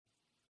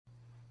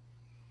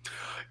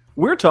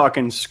We're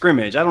talking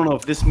scrimmage. I don't know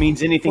if this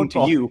means anything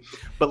Football. to you,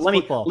 but let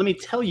me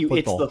tell you,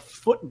 Football. It's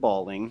the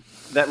footballing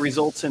that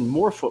results in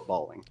more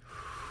footballing.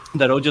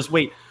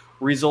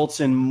 Results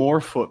in more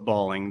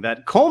footballing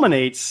that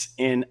culminates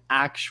in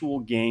actual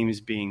games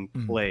being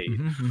played.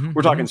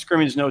 We're talking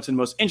scrimmage notes and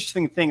most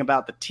interesting thing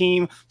about the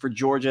team for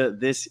Georgia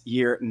this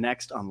year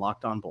next on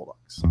Locked On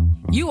Bulldogs.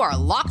 You are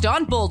Locked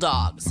On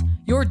Bulldogs,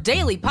 your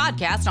daily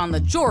podcast on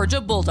the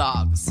Georgia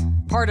Bulldogs.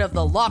 Part of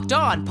the Locked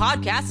On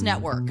Podcast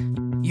Network.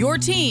 Your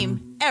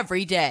team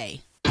every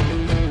day.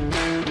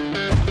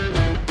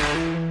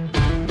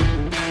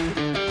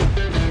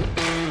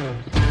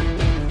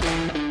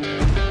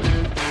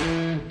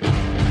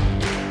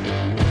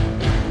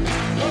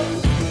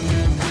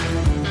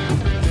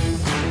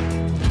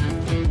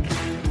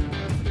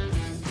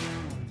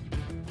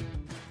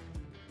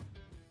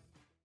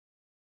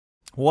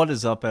 What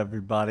is up,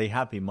 everybody?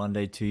 Happy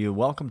Monday to you.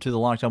 Welcome to the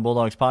Locked On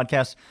Bulldogs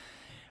podcast.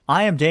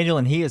 I am Daniel,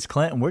 and he is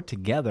Clint, and we're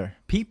together.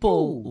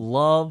 People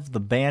love the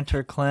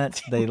banter,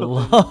 Clint. They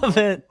love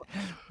it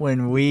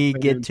when we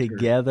get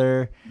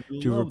together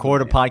to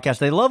record a podcast.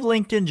 They love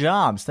LinkedIn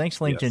Jobs. Thanks,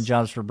 LinkedIn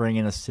Jobs, for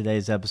bringing us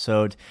today's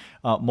episode.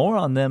 More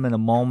on them in a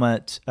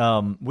moment.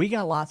 We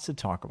got lots to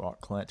talk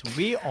about, Clint.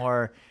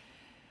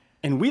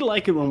 And we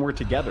like it when we're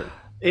together.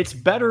 It's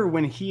better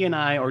when he and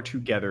I are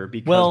together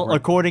because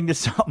according to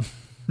some...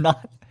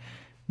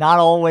 Not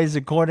always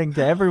according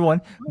to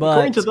everyone, but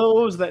according to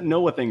those that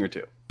know a thing or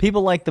two.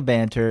 People like the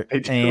banter,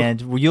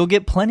 and you'll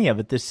get plenty of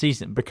it this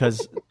season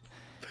because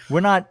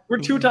we're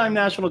two-time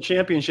national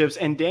championships,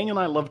 and Daniel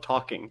and I love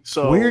talking.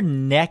 So we're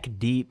neck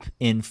deep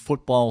in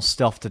football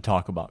stuff to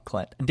talk about,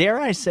 Clint. Dare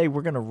I say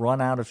we're going to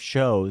run out of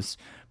shows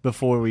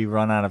before we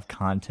run out of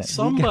content?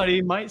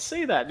 Somebody might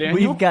say that,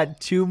 Daniel. We got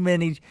too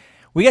many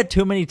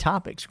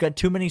topics. We've got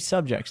too many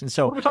subjects, and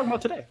so what are we talking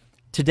about today?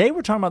 Today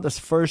we're talking about this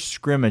first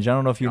scrimmage. I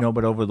don't know if you know,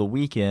 but over the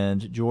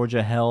weekend,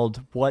 Georgia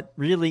held what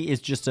really is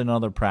just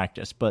another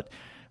practice. But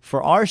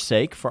for our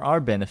sake, for our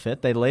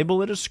benefit, they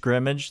label it a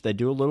scrimmage. They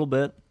do a little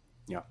bit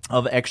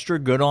of extra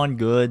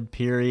good-on-good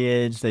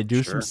periods. They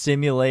do some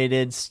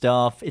simulated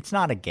stuff. It's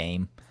not a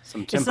game.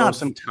 Some tempo,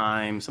 some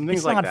time, some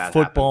things like that. It's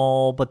not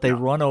football, but they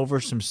run over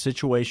some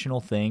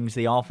situational things.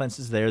 The offense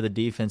is there. The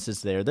defense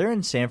is there. They're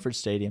in Sanford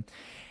Stadium,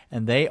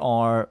 and they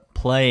are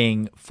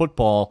playing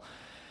football.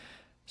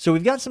 So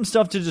we've got some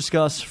stuff to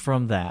discuss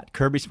from that.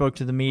 Kirby spoke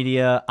to the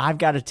media. I've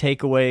got a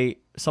takeaway,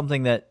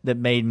 something that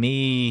made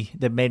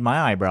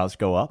my eyebrows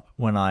go up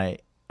when I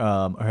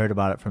heard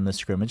about it from the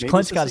scrimmage.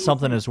 Clint's got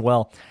something as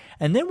well.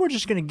 And then we're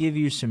just going to give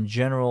you some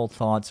general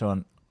thoughts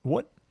on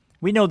what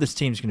we know this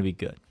team's going to be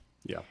good.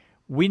 Yeah.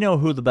 We know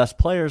who the best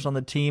players on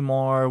the team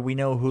are. We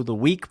know who the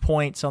weak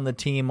points on the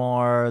team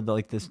are,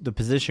 the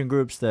position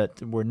groups that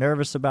we're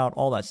nervous about,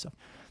 all that stuff.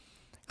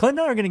 Clint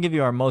and I are going to give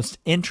you our most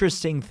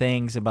interesting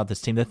things about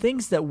this team, the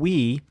things that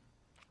we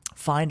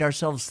find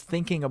ourselves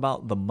thinking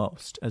about the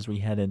most as we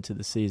head into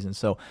the season.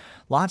 So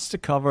lots to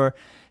cover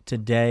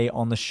today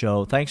on the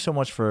show. Thanks so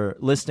much for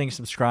listening,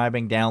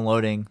 subscribing,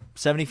 downloading.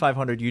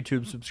 7,500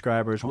 YouTube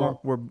subscribers.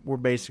 We're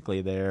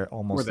basically there,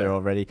 almost there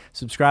already.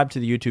 Subscribe to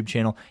the YouTube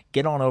channel.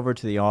 Get on over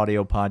to the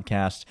audio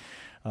podcast,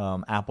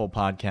 Apple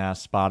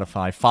Podcasts,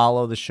 Spotify.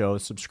 Follow the show,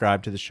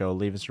 subscribe to the show,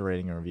 leave us a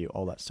rating and review.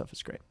 All that stuff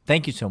is great.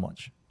 Thank you so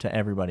much to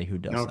everybody who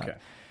does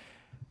that.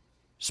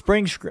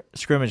 Spring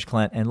scrimmage,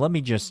 Clint, and let me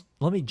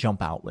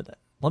jump out with it.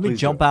 Let me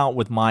jump out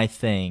with my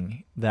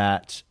thing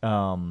that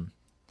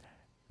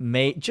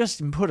may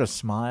just put a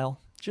smile.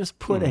 Just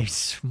put a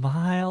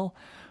smile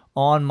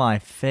on my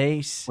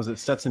face. Was it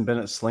Stetson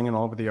Bennett slinging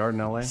all over the yard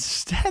in L.A.?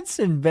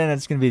 Stetson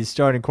Bennett's going to be the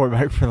starting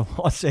quarterback for the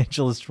Los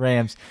Angeles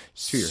Rams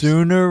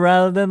sooner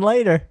rather than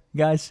later,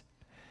 guys.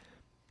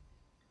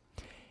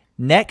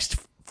 Next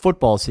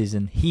football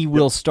season, he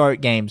will start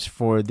games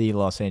for the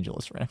Los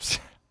Angeles Rams.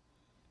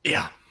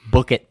 Yeah.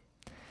 Book it.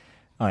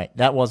 All right,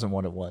 that wasn't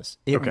what it was.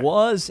 It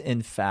was,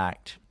 in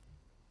fact,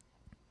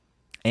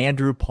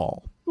 Andrew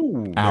Paul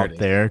out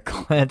there,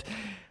 Clint.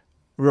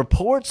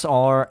 Reports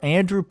are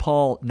Andrew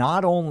Paul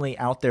not only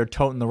out there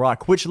toting the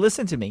rock, which,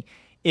 listen to me,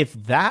 if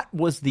that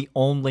was the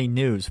only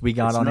news we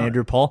got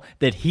Andrew Paul,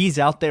 that he's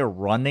out there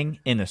running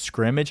in a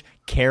scrimmage,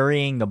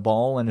 carrying the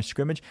ball in a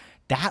scrimmage,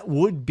 that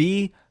would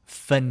be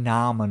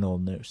phenomenal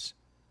news.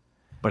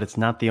 But it's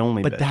not the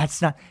only bit. But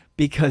that's not,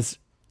 because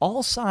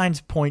all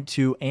signs point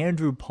to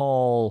Andrew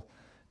Paul,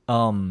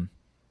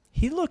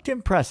 he looked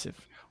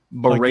impressive.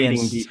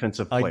 Berating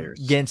defensive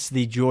players. Against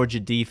the Georgia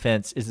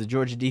defense. Is the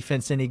Georgia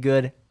defense any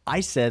good?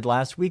 I said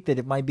last week that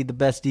it might be the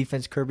best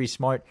defense Kirby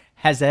Smart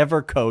has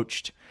ever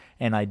coached,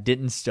 and I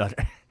didn't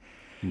stutter.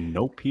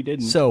 Nope, he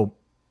didn't. So,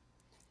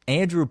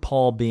 Andrew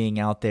Paul being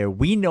out there,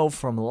 we know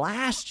from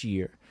last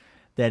year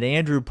that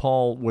Andrew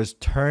Paul was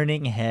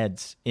turning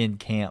heads in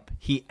camp.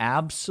 He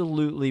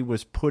absolutely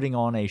was putting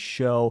on a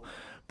show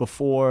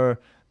before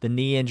the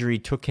knee injury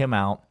took him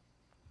out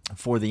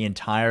for the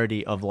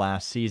entirety of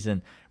last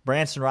season.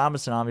 Branson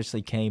Robinson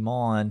obviously came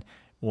on,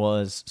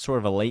 was sort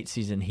of a late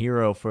season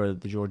hero for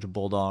the Georgia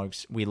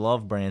Bulldogs. We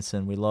love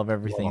Branson. We love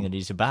everything that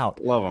he's about.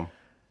 Love him.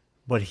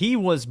 But he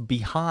was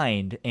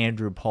behind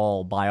Andrew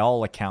Paul by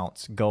all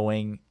accounts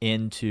going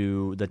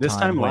into the this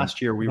time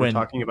last year. We were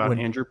talking about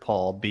Andrew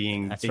Paul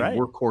being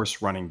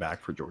workhorse running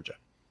back for Georgia.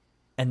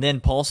 And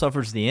then Paul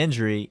suffers the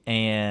injury,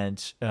 and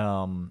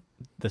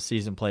the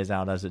season plays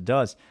out as it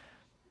does.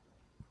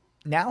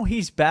 Now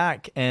he's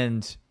back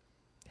and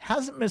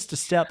hasn't missed a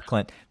step,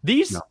 Clint.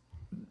 These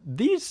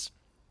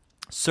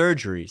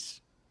surgeries,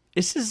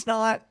 this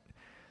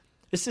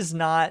is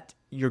not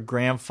your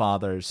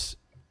grandfather's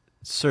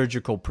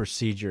surgical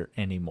procedure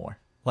anymore.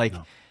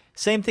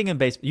 Same thing in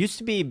baseball. Used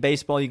to be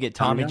baseball, you get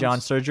Tommy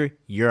John surgery,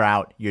 you're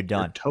out, you're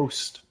done. You're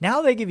toast.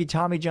 Now they give you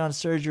Tommy John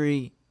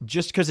surgery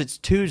just because it's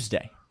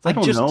Tuesday. I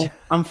don't know.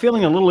 I'm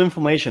feeling a little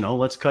inflammation. Oh,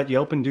 let's cut you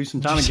open and do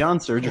some Tommy John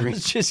surgery.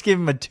 Let's just give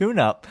him a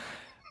tune-up.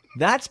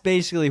 That's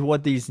basically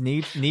what these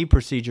knee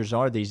procedures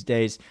are these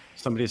days.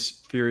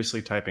 Somebody's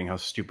furiously typing how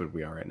stupid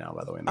we are right now,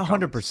 by the way.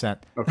 100%.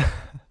 Okay.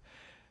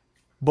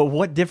 But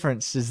what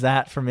difference is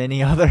that from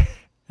any other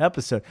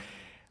episode?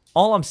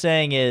 All I'm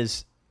saying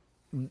is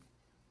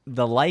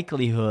the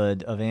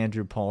likelihood of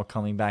Andrew Paul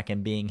coming back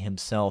and being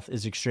himself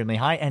is extremely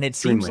high, and it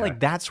seems like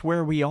that's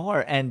where we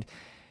are. And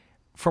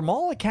from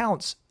all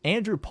accounts,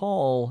 Andrew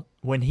Paul,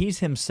 when he's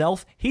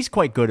himself, he's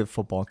quite good at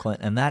football, Clint,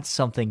 and that's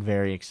something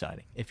very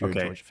exciting if you're a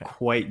Georgia fan.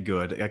 Quite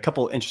good. A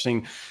couple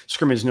interesting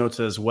scrimmage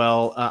notes as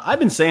well. I've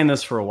been saying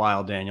this for a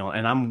while, Daniel,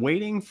 and I'm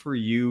waiting for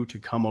you to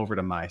come over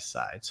to my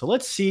side. So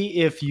let's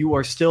see if you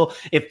are still,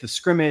 if the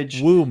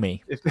scrimmage... Woo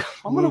me.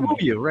 I'm going to woo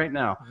you right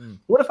now.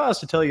 What if I was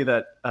to tell you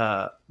that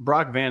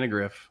Brock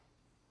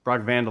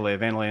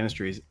Vandalay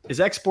Industries, is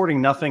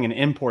exporting nothing and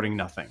importing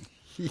nothing?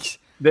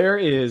 There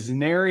is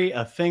nary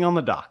a thing on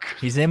the dock.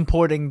 He's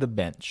importing the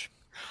bench.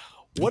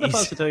 What if I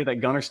was to tell you that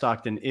Gunnar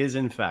Stockton is,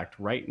 in fact,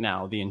 right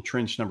now, the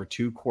entrenched number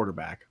 2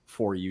 quarterback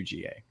for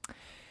UGA?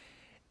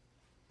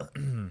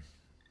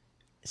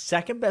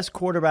 Second best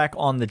quarterback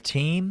on the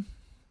team.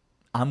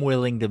 I'm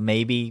willing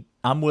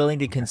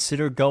to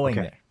consider going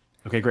there.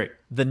 Okay, great.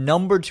 The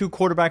number 2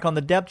 quarterback on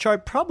the depth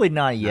chart, probably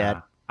not yet.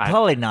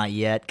 Probably not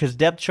yet, because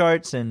depth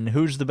charts and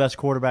who's the best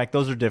quarterback,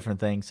 those are different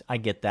things. I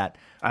get that.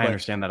 I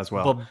understand that as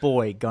well. But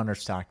boy, Gunnar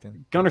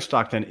Stockton. Gunnar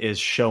Stockton is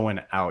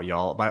showing out,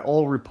 y'all. By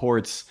all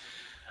reports,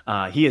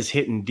 he is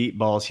hitting deep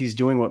balls. He's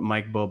doing what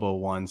Mike Bobo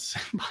wants.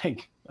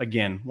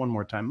 Again, one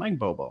more time, Mike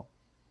Bobo.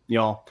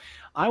 Y'all,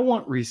 I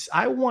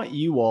want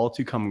you all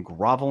to come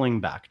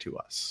groveling back to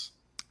us.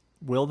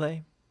 Will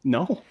they?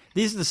 No.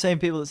 These are the same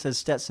people that said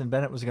Stetson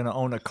Bennett was going to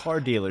own a car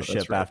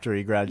dealership after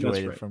he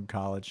graduated from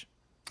college.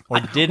 Or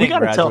didn't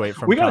graduate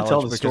from college. We got to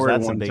tell the story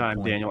one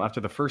time, Daniel.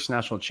 After the first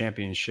national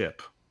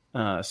championship,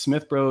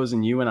 Smith Bros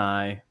and you and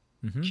I,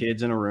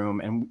 kids in a room,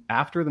 and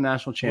after the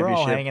national championship,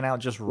 we're all hanging out,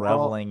 just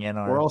reveling in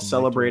our. We're all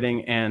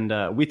celebrating,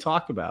 and we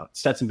talk about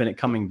Stetson Bennett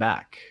coming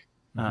back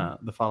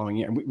the following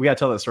year. We got to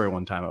tell that story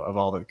one time of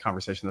all the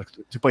conversation that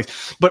took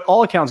place. But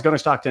all accounts, Gunnar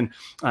Stockton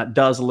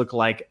does look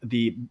like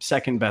the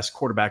second best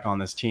quarterback on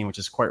this team, which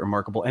is quite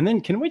remarkable. And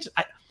then can we just?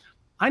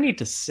 I need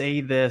to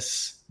say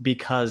this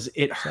because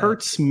it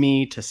hurts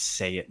me to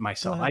say it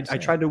myself. I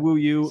tried to woo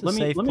you. Let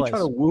me try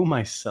to woo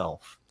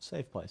myself.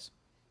 Safe place.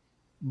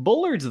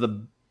 Bullard's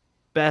the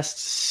best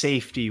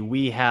safety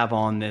we have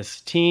on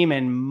this team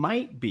and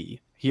might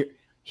be,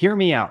 hear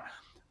me out,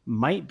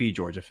 might be,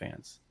 Georgia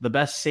fans, the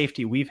best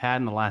safety we've had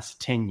in the last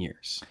 10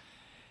 years.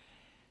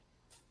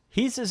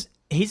 He's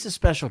a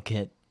special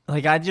kid.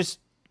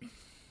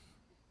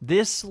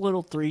 This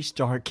little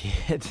 3-star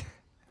kid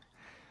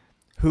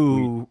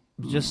who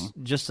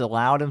just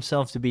allowed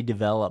himself to be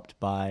developed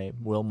by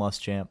Will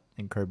Muschamp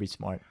and Kirby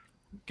Smart.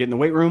 Get in the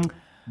weight room,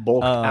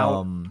 bulked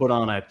out, put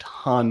on a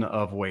ton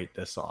of weight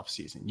this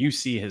offseason. You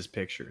see his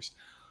pictures.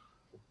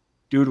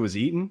 Dude was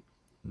eating,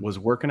 was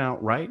working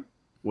out right,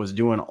 was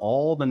doing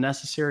all the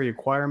necessary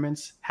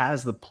requirements,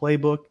 has the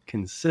playbook,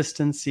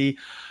 consistency,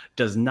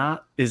 is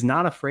not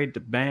afraid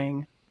to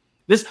bang.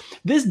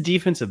 This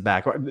defensive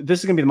back,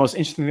 this is going to be the most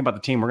interesting thing about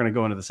the team. We're going to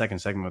go into the second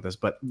segment with this,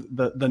 but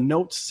the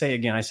notes say,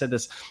 again, I said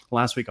this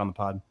last week on the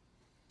pod,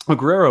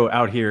 Guerrero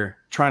out here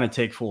trying to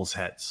take fools'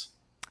 heads.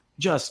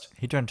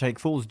 He trying to take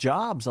fools'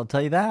 jobs, I'll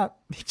tell you that.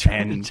 He's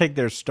trying to take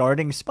their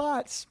starting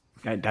spots.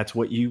 That's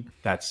what you do.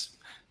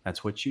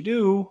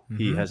 Mm-hmm.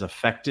 He has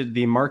affected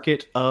the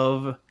market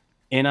of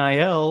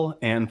NIL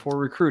and for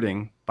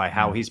recruiting by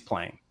how he's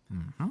playing.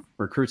 Mm-hmm.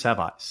 Recruits have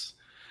eyes.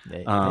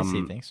 They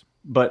see things.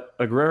 But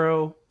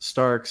Aguero,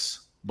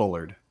 Starks,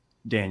 Bullard,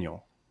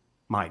 Daniel,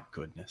 my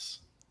goodness.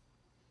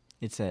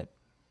 It's it.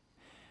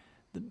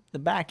 The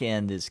back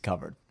end is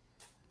covered.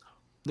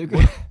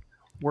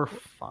 We're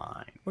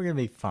fine. We're going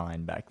to be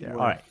fine back there. All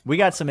right. We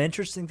got some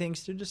interesting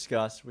things to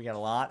discuss. We got a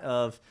lot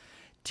of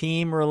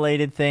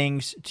team-related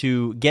things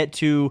to get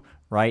to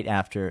right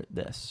after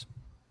this.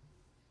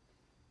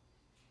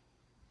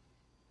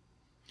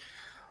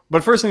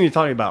 But first thing, you're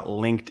talking about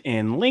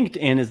LinkedIn.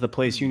 LinkedIn is the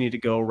place you need to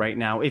go right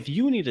now. If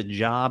you need a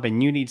job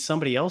and you need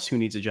somebody else who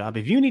needs a job,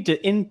 if you need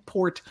to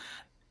import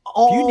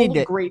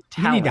great talent,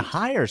 you need to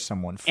hire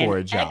someone for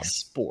a job.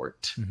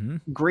 Export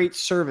great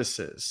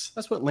services.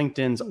 That's what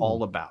LinkedIn's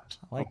all about.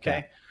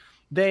 That.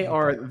 They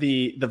are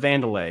the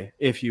Vandalay,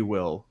 if you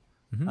will.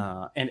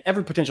 And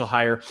every potential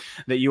hire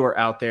that you are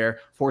out there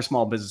for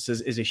small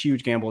businesses is a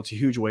huge gamble. It's a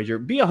huge wager.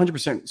 Be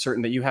 100%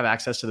 certain that you have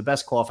access to the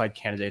best qualified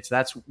candidates.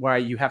 That's why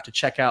you have to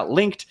check out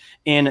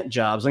LinkedIn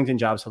Jobs. LinkedIn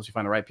Jobs helps you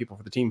find the right people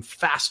for the team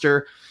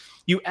faster.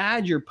 You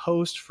add your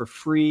post for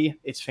free.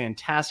 It's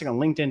fantastic on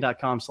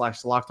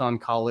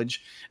linkedin.com/lockedoncollege.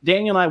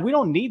 Daniel and I, we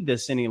don't need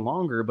this any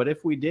longer, but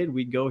if we did,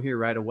 we'd go here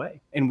right away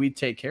and we'd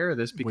take care of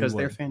this because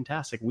they're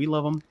fantastic. We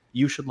love them.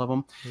 You should love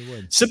them.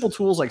 Simple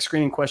tools like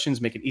screening questions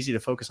make it easy to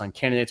focus on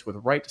candidates with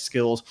the right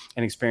skills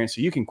and experience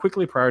so you can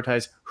quickly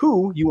prioritize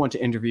who you want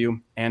to interview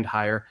and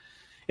hire.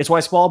 It's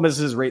why small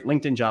businesses rate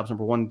LinkedIn Jobs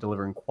number 1,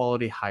 delivering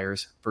quality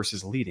hires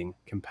versus leading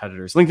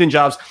competitors. LinkedIn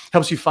Jobs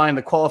helps you find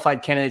the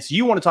qualified candidates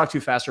you want to talk to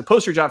faster.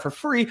 Post your job for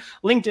free.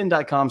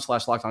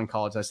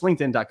 LinkedIn.com/lockedoncollege. That's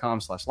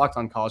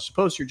LinkedIn.com/lockedoncollege to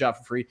post your job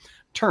for free.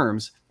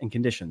 Terms and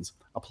conditions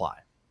apply.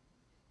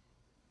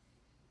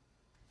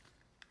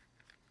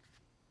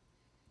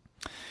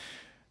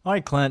 All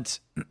right, Clint,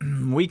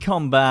 we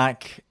come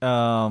back.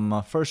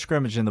 First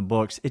scrimmage in the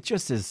books. It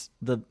just is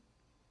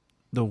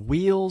the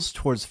wheels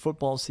towards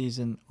football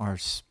season are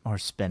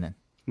spinning.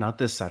 Not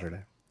this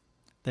Saturday.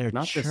 They're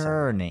not churning.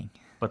 Saturday,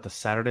 but the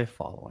Saturday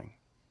following.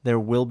 There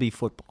will be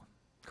football.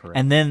 Correct.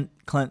 And then,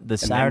 Clint, the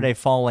Saturday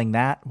following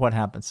that, what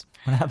happens?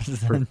 What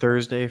happens for then?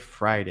 Thursday,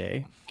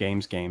 Friday,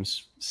 games.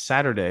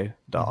 Saturday,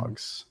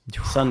 dogs.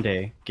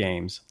 Sunday,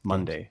 games.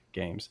 Monday,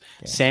 games.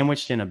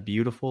 Sandwiched in a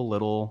beautiful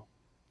little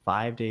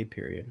 5-day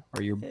period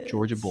are your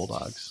Georgia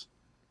Bulldogs.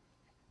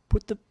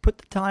 Put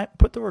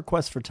the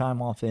request for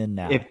time off in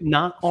now. If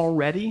not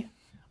already,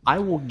 I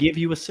will give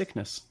you a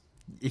sickness.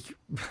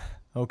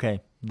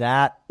 Okay,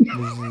 that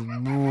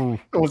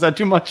was that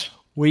too much?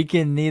 We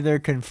can neither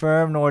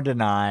confirm nor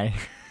deny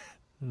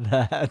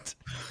that.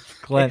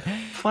 Clint,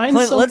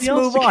 let's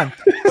move on.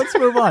 Let's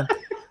move on.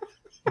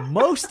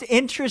 Most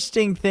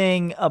interesting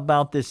thing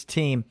about this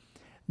team,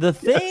 the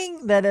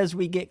thing that as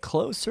we get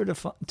closer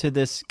to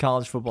this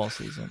college football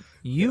season,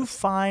 you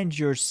find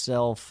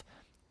yourself.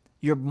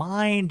 Your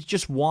mind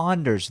just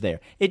wanders there.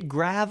 It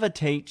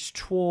gravitates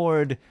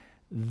toward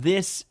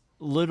this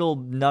little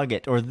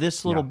nugget or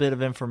this little bit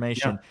of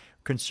information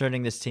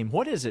concerning this team.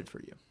 What is it for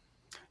you?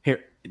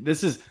 Here,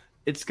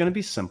 it's going to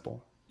be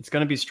simple. It's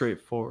going to be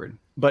straightforward.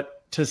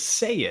 But to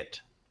say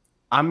it,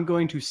 I'm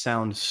going to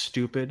sound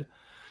stupid.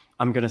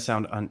 I'm going to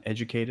sound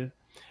uneducated.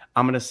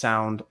 I'm going to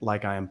sound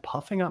like I am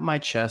puffing up my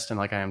chest and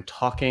like I am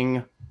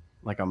talking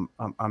like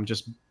I'm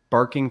just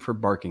barking for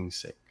barking's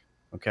sake.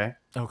 Okay?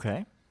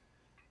 Okay.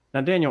 Now,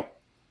 Daniel,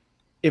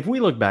 if we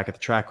look back at the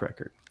track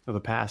record of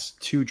the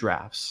past 2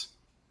 drafts,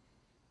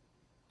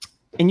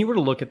 and you were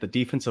to look at the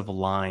defensive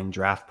line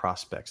draft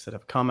prospects that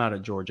have come out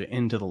of Georgia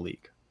into the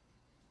league,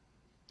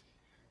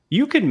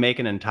 you could make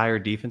an entire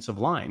defensive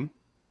line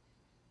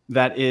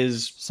that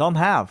is... Some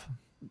have.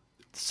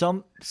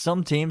 Some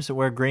teams that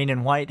wear green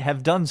and white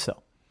have done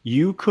so.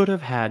 You could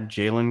have had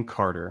Jalen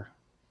Carter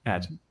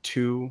at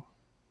 2,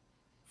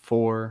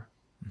 4,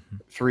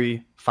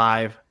 3,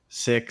 5,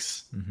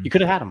 6. You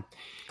could have had him.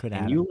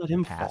 You let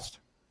him fall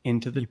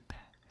into the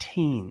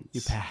teens.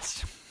 You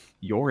passed.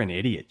 You're an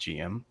idiot,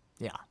 GM.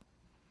 Yeah.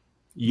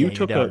 You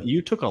took a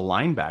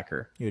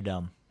linebacker. You're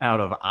dumb. Out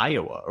of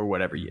Iowa or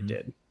whatever you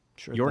did.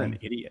 You're an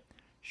idiot.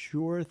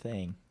 Sure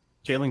thing.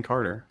 Jalen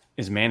Carter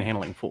is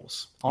manhandling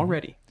fools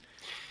already.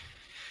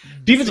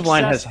 Defensive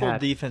line has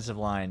had defensive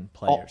line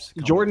players.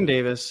 Jordan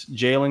Davis,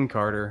 Jalen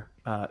Carter,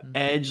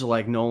 edge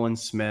like Nolan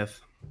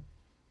Smith,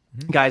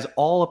 guys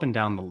all up and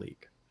down the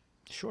league.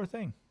 Sure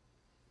thing.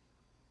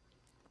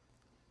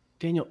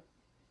 Daniel,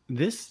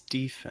 this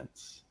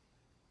defense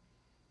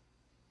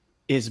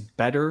is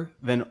better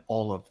than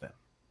all of them.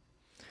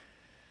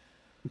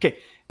 Okay,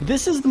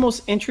 this is the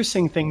most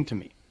interesting thing to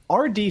me.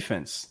 Our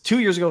defense, 2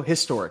 years ago,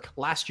 historic.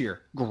 Last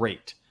year,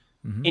 great.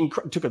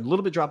 Took a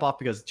little bit drop off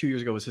because 2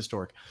 years ago was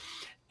historic.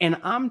 And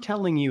I'm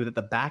telling you that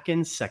the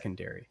back-end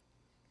secondary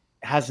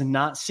has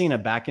not seen a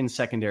back-end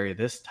secondary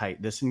this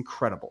tight, this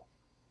incredible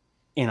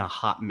in a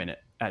hot minute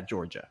at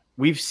Georgia.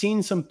 We've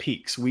seen some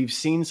peaks. We've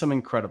seen some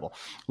incredible.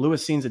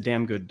 Lewis Seen's a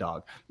damn good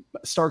dog.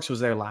 Starks was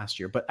there last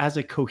year. But as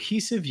a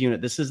cohesive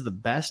unit, this is the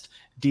best,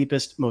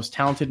 deepest, most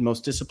talented,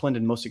 most disciplined,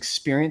 and most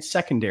experienced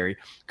secondary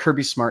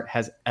Kirby Smart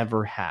has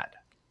ever had.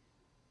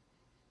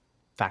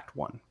 Fact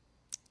 1.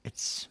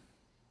 It's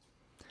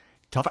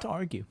tough to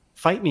argue.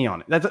 Fight me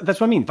on it. That's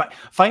what I mean.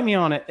 Fight me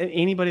on it.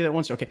 Anybody that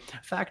wants to. Okay.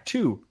 Fact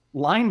 2,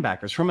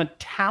 linebackers from a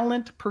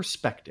talent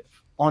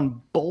perspective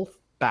on both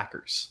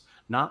backers,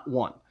 not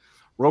one.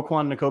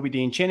 Roquan, Nakobe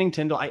Dean, Channing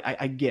Tindall,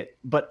 I get.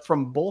 But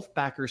from both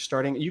backers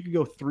starting, you could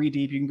go 3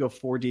 deep, you can go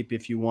 4 deep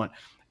if you want.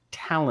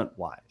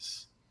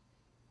 Talent-wise,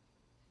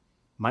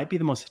 might be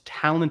the most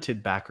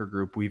talented backer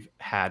group we've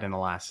had in the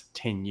last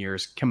 10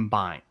 years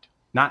combined.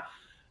 Not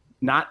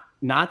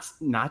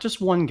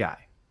just one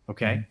guy,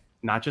 okay?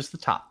 Not just the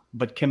top,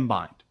 but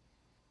combined.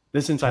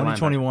 This inside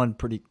 2021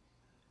 pretty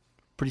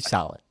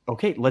solid.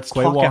 Okay, let's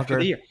talk after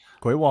the year.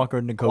 Quay Walker,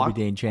 Nakobe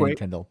Dean, Channing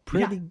Tindall.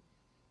 Pretty good.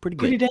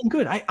 Pretty dang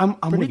good. I'm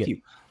with good.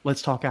 you.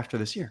 Let's talk after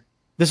this year.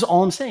 This is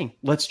all I'm saying.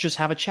 Let's just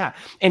have a chat.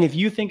 And if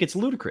you think it's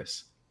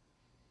ludicrous,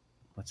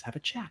 let's have a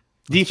chat.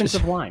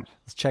 Defensive line.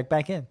 Let's check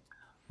back in.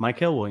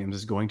 Mykel Williams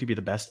is going to be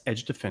the best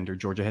edge defender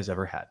Georgia has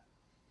ever had.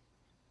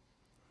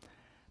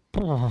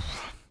 All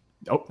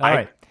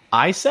right.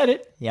 I said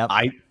it. Yep.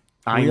 I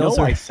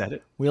said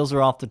it. Wheels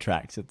are off the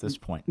tracks at this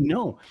point.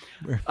 No.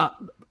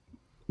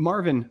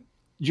 Marvin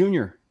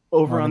Jr.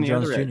 on the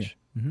Jones other Jr. edge.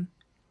 Mm-hmm.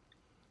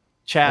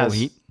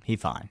 Chaz. He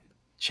fine.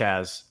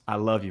 Chaz, I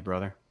love you,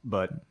 brother.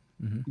 But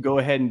go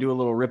ahead and do a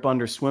little rip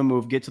under swim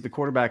move. Get to the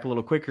quarterback a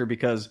little quicker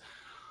because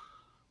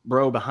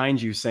bro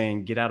behind you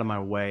saying, get out of my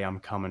way. I'm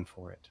coming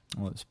for it.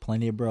 Well, there's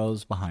plenty of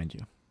bros behind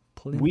you.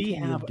 We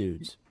have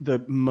dudes.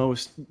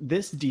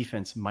 This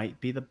defense might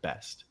be the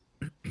best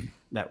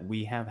that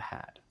we have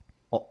had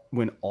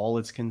when all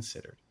is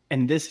considered.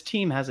 And this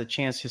team has a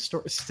chance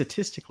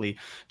statistically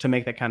to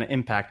make that kind of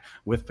impact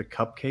with the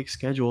cupcake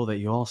schedule that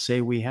you all say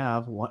we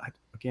have.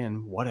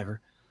 Whatever.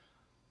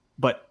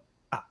 But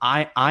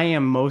I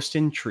am most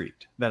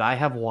intrigued that I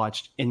have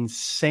watched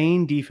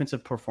insane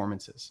defensive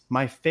performances.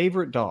 My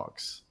favorite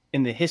dogs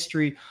in the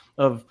history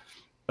of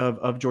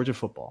Georgia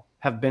football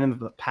have been in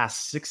the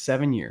past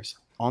 6-7 years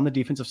on the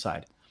defensive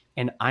side.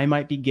 And I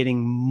might be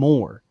getting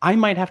more. I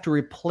might have to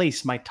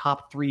replace my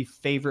top 3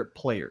 favorite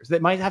players.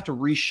 That might have to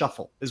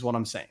reshuffle is what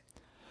I'm saying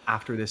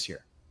after this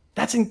year.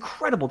 That's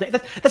incredible.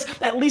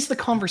 That's at least the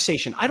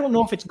conversation. I don't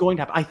know if it's going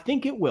to happen. I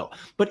think it will.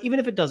 But even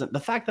if it doesn't, the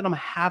fact that I'm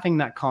having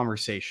that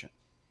conversation,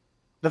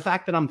 the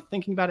fact that I'm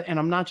thinking about it, and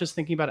I'm not just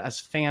thinking about it as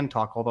fan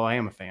talk, although I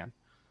am a fan,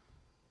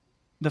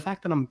 the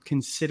fact that I'm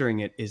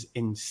considering it is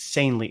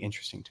insanely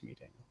interesting to me,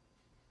 Daniel.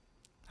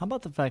 How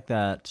about the fact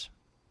that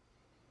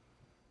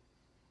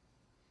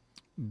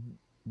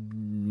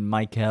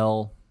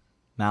Mykel,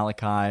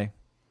 Malachi,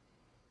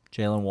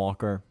 Jalen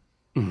Walker,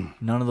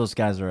 none of those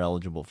guys are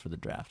eligible for the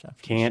draft.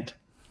 Can't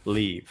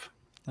leave.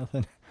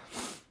 Nothing.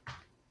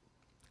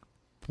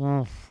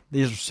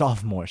 These are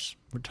sophomores.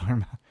 We're talking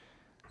about.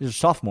 These are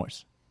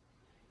sophomores.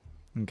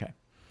 Okay.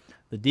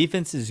 The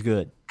defense is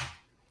good.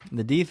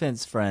 The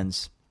defense,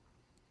 friends,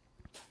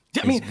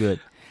 is good.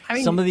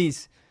 Some of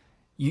these,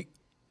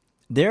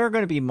 there are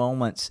going to be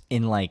moments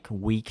in like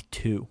week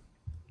 2,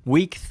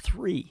 week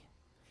 3,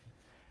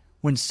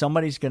 when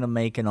somebody's going to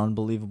make an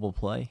unbelievable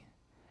play,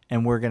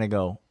 and we're going to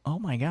go, "Oh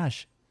my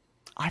gosh,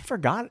 I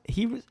forgot about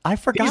him. I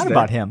forgot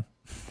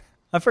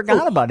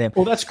about him."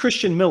 Well, that's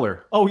Christian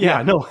Miller. Oh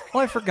yeah, no. Oh,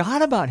 I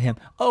forgot about him.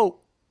 Oh,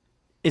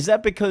 is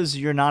that because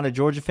you're not a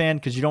Georgia fan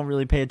because you don't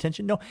really pay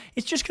attention? No,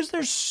 it's just because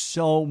there's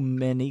so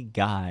many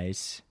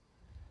guys.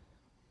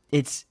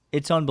 It's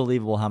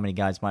unbelievable how many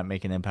guys might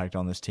make an impact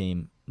on this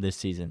team this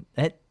season.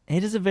 It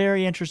is a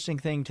very interesting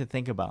thing to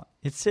think about.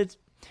 It's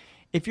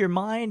if your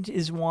mind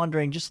is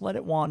wandering, just let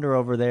it wander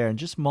over there and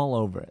just mull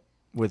over it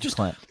with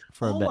Clint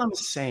for a bit. All I'm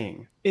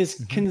saying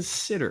is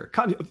consider.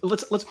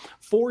 Let's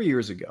 4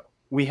 years ago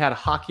we had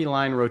hockey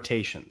line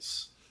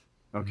rotations.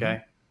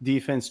 Okay.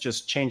 Defense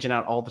just changing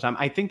out all the time.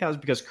 I think that was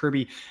because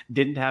Kirby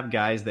didn't have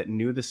guys that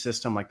knew the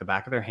system like the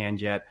back of their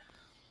hand yet.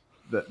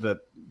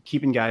 The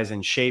keeping guys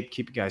in shape,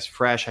 keeping guys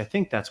fresh. I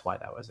think that's why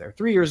that was there.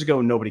 3 years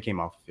ago, nobody came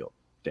off the field,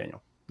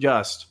 Daniel.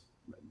 Just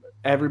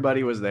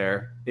everybody was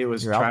there. It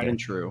was tried and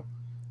true.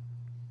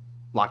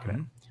 Lock it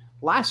in.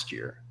 Last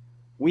year,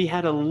 we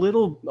had a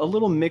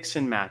little mix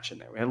and match in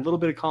there. We had a little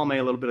bit of column A,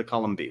 a little bit of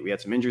column B. We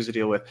had some injuries to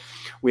deal with.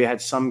 We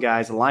had some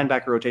guys. The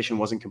linebacker rotation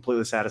wasn't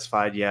completely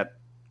satisfied yet.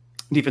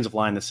 Defensive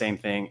line, the same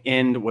thing.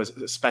 End was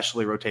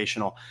especially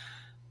rotational.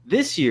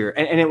 This year,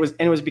 and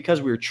it was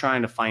because we were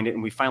trying to find it,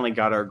 and we finally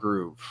got our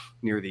groove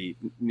near the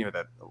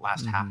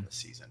last half of the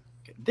season.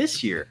 Okay.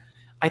 This year,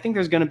 I think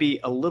there's going to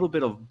be a little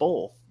bit of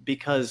both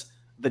because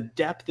the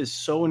depth is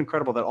so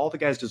incredible that all the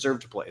guys deserve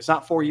to play. It's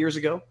not 4 years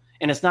ago,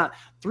 and it's not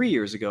 3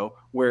 years ago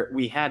where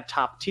we had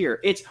top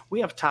tier.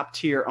 We have top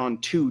tier on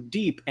 2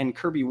 deep, and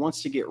Kirby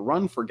wants to get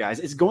run for guys.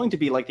 It's going to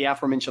be like the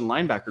aforementioned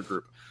linebacker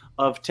group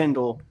of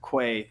Tyndall,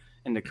 Quay,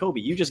 and Nakobe.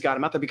 You just got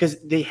them out there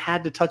because they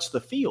had to touch the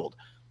field.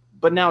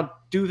 But now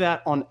do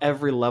that on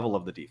every level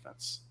of the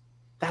defense.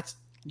 That's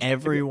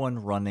everyone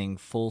running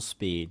full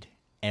speed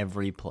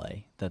every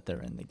play that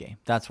they're in the game.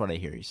 That's what I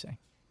hear you say.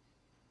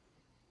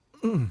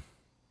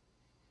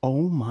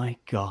 Oh my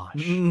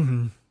gosh.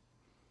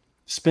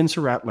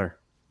 Spencer Rattler,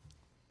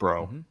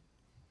 bro.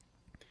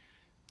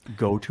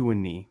 Go to a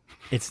knee.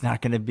 It's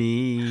not going to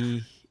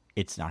be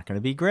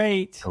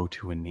great. Go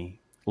to a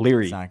knee.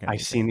 Leary,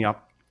 I've seen the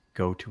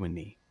go to a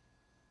knee.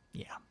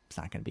 Yeah, it's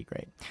not going to be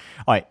great.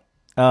 All right.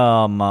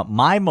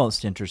 My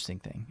most interesting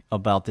thing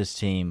about this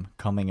team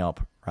coming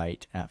up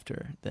right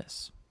after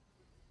this.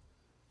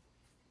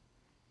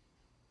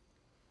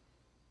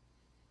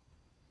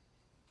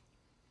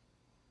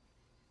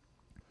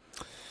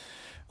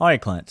 All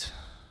right, Clint.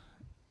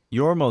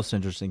 Your most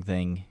interesting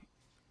thing,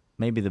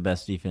 maybe the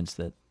best defense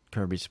that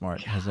Kirby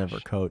Smart has ever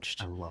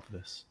coached. I love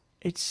this.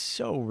 It's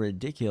so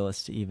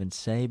ridiculous to even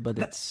say, but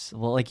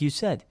like you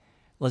said,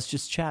 let's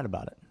just chat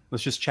about it.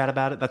 Let's just chat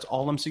about it. That's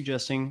all I'm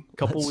suggesting. A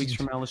couple weeks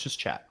from now, let's just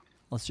chat.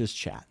 Let's just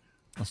chat.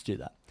 Let's do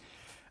that.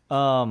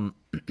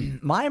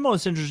 My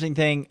most interesting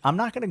thing, I'm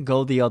not going to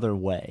go the other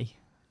way.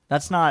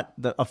 That's not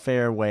a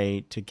fair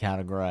way to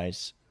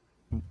categorize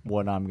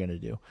what I'm going to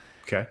do.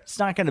 Okay. It's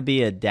not going to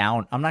be a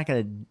down. I'm not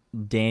going to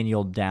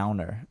Daniel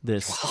Downer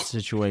this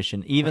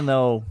situation, even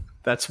though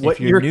that's what if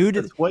you're new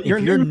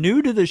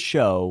to the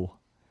show,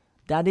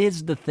 that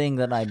is the thing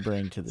that I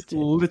bring to the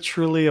table.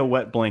 Literally a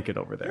wet blanket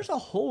over there. There's a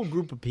whole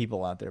group of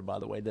people out there, by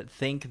the way, that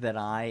think that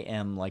I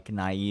am like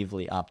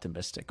naively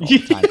optimistic all the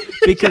time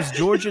because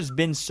Georgia's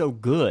been so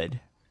good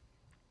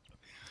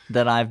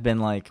that I've been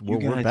like,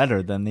 well, we're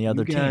better than the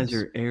other teams. You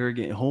guys are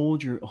arrogant.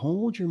 Hold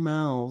your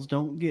mouths.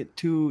 Don't get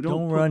too.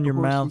 Don't run your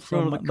mouth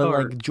from the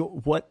cart.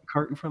 What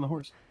cart in front of the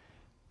horse?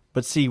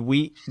 But see,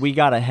 we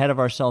got ahead of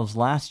ourselves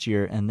last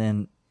year, and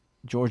then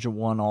Georgia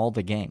won all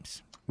the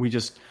games. We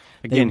just.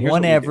 Again, they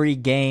won every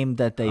game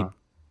that they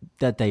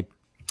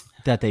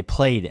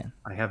played in.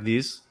 I have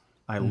these.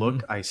 I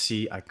look, I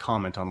see, I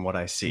comment on what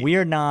I see.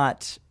 We're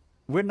not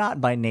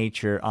by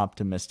nature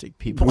optimistic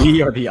people.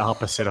 We are the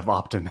opposite of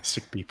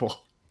optimistic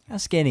people.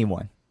 Ask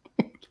anyone.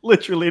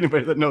 Literally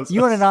anybody that knows. You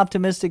want an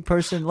optimistic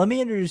person? Let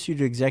me introduce you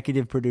to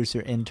executive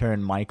producer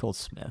intern Michael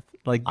Smith.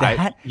 Like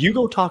that. You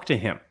go talk to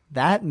him.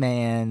 That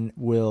man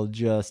will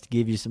just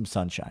give you some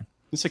sunshine.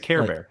 It's a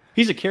Care Bear.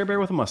 He's a Care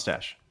Bear with a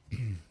mustache.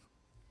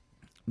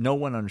 No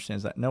one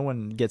understands that. No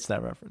one gets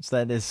that reference.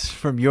 That is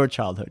from your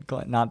childhood,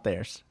 Clint, not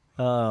theirs.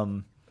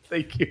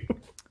 Thank you.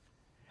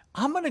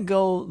 I'm going to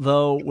go,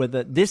 though, with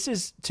it. This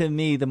is, to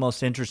me, the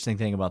most interesting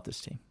thing about this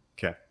team.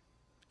 Okay.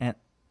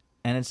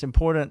 And it's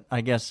important,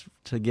 I guess,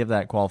 to give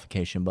that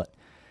qualification. But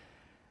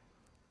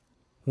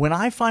when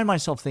I find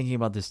myself thinking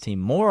about this team,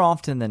 more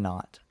often than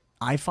not,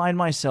 I find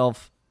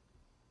myself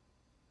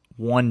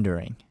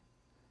wondering,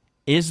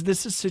 is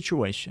this a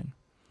situation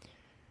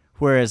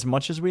where as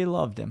much as we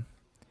loved him,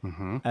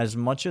 as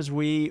much as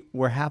we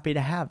were happy to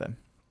have him,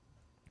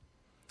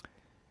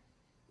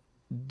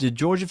 did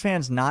Georgia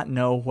fans not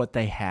know what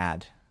they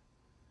had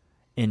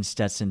in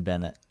Stetson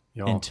Bennett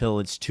until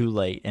it's too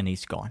late and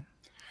he's gone?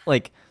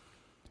 Like,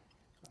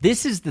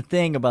 this is the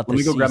thing about this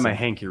season. Let me go grab my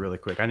hanky really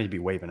quick. I need to be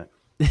waving it.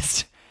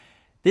 This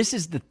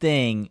is the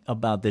thing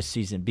about this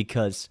season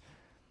because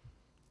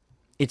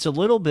it's a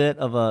little bit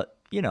of a,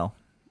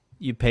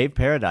 you pave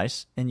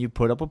paradise and you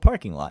put up a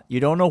parking lot. You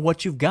don't know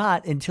what you've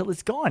got until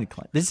it's gone,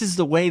 Clint. This is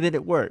the way that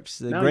it works.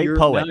 The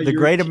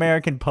great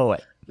American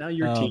poet. Now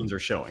your teams are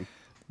showing.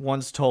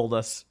 Once told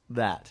us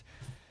that.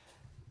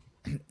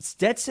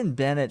 Stetson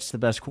Bennett's the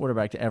best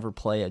quarterback to ever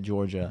play at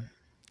Georgia.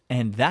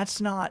 And that's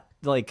not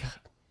like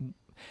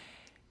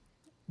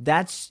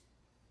that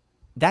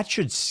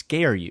should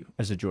scare you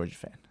as a Georgia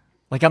fan.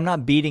 Like, I'm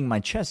not beating my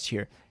chest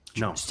here.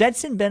 No.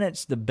 Stetson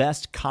Bennett's the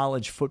best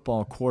college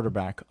football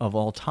quarterback of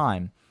all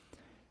time.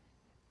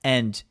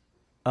 And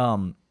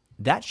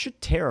that should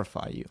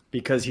terrify you.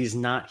 Because he's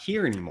not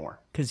here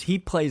anymore. Because he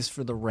plays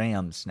for the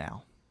Rams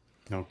now.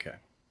 Okay.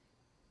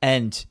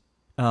 And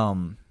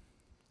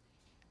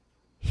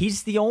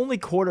he's the only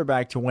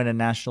quarterback to win a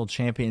national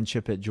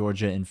championship at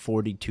Georgia in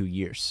 42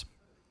 years.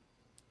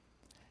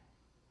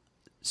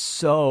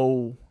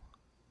 So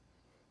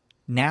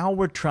now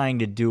we're trying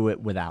to do it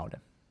without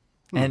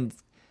him.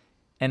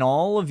 And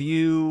all of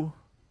you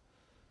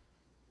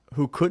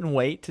who couldn't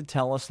wait to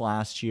tell us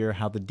last year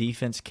how the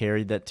defense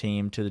carried that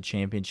team to the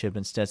championship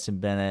and Stetson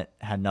Bennett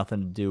had nothing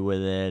to do with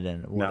it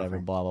and whatever,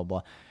 blah, blah,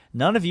 blah.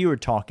 None of you are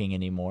talking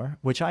anymore,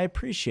 which I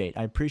appreciate.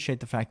 I appreciate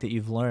the fact that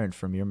you've learned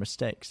from your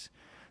mistakes,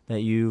 that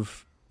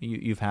you've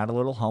had a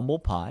little humble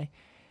pie,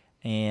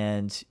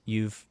 and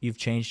you've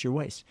changed your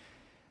ways.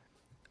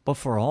 But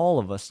for all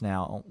of us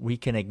now, we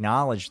can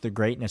acknowledge the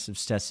greatness of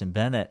Stetson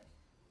Bennett,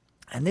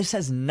 and this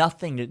has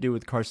nothing to do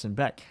with Carson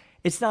Beck.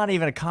 It's not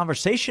even a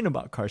conversation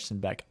about Carson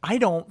Beck. I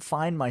don't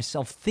find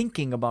myself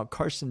thinking about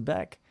Carson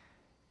Beck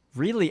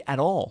really at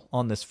all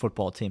on this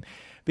football team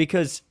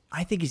because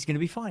I think he's going to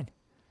be fine.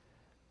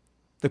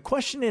 The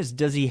question is,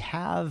 does he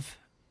have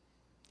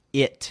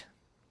it?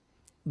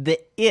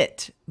 The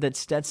it that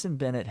Stetson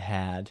Bennett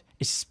had,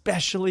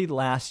 especially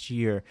last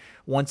year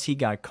once he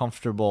got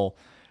comfortable,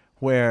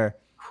 where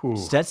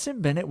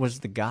Stetson Bennett was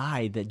the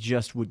guy that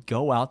just would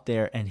go out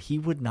there and he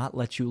would not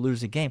let you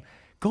lose a game.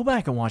 Go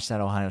back and watch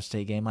that Ohio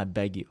State game. I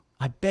beg you.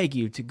 I beg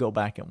you to go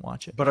back and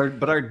watch it. But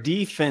our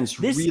defense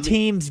this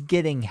team's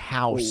getting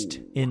housed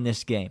in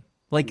this game.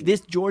 Like,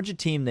 this Georgia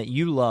team that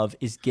you love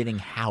is getting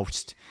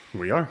housed.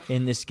 We are.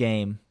 In this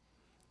game.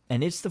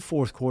 And it's the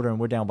fourth quarter, and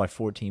we're down by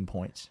 14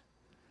 points.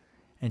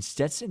 And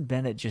Stetson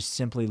Bennett just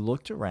simply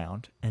looked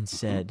around and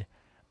said,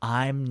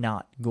 I'm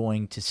not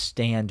going to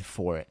stand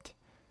for it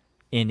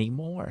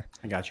anymore.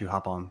 I got you.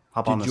 Hop on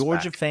this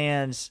Georgia back.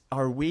 Fans,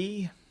 are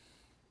we...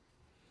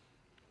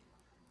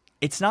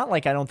 It's not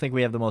like I don't think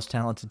we have the most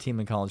talented team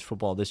in college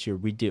football this year.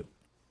 We do.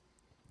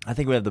 I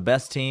think we have the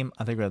best team.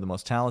 I think we have the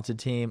most talented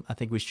team. I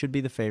think we should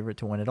be the favorite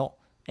to win it all.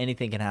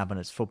 Anything can happen.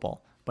 It's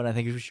football. But I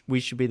think we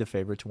should be the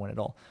favorite to win it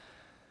all.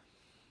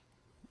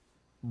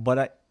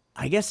 But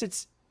I guess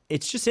it's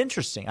just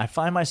interesting. I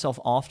find myself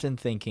often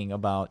thinking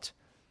about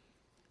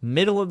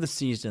middle of the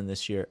season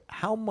this year,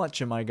 how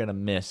much am I going to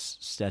miss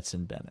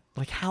Stetson Bennett?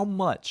 Like, how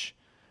much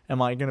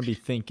am I going to be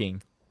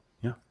thinking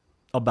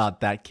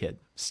about that kid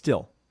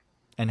still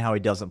and how he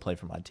doesn't play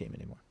for my team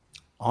anymore?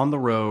 On the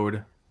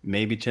road,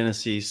 maybe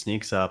Tennessee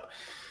sneaks up,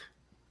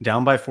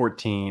 down by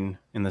 14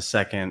 in the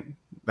second.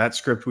 That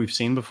script we've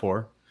seen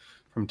before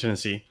from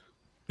Tennessee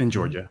and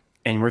Georgia.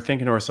 And we're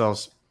thinking to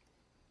ourselves,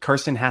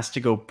 Carson has to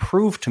go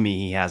prove to me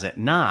he has it,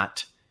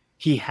 not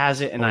he has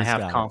it and I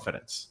have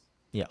confidence.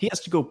 Yeah. He has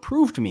to go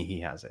prove to me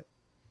he has it.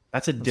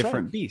 That's a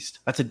different beast.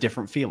 That's a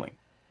different feeling.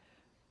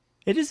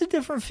 It is a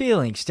different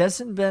feeling.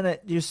 Stetson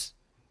Bennett, just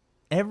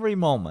every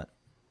moment,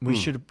 we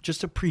should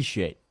just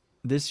appreciate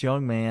this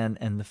young man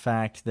and the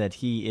fact that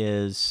he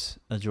is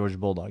a Georgia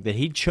Bulldog, that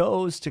he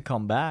chose to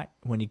come back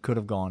when he could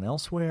have gone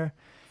elsewhere.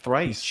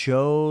 Thrice. He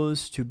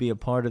chose to be a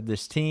part of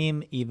this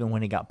team even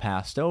when he got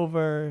passed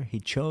over. He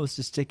chose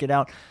to stick it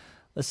out.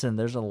 Listen,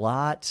 there's a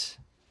lot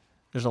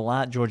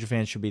Georgia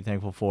fans should be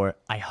thankful for.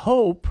 I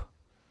hope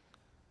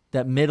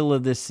that middle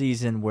of this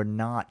season we're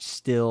not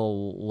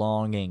still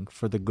longing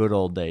for the good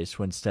old days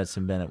when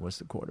Stetson Bennett was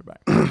the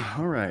quarterback.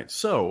 All right.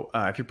 So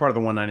if you're part of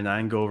the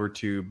 199, go over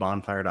to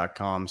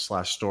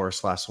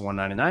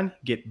bonfire.com/store/199.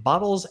 Get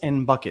Bottles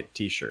and Bucket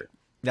t-shirt.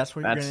 That's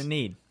what you're going to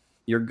need.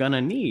 You're going to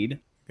need.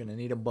 You're going to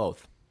need them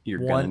both. You're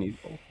going to need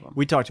both of them.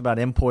 We talked about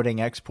importing,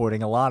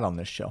 exporting a lot on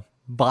this show.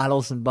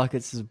 Bottles and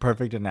buckets is a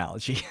perfect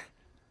analogy.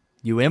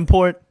 You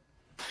import,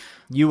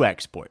 you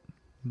export.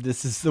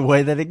 This is the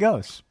way that it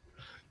goes.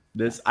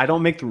 I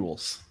don't make the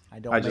rules. I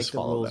don't make the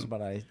rules, them.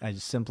 But I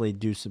simply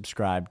do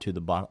subscribe to the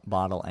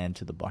bottle and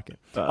to the bucket.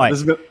 All right.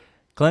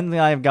 Clinton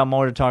and I have got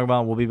more to talk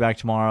about. We'll be back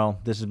tomorrow.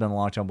 This has been the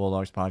Locked On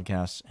Bulldogs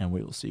podcast, and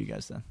we will see you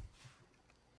guys then.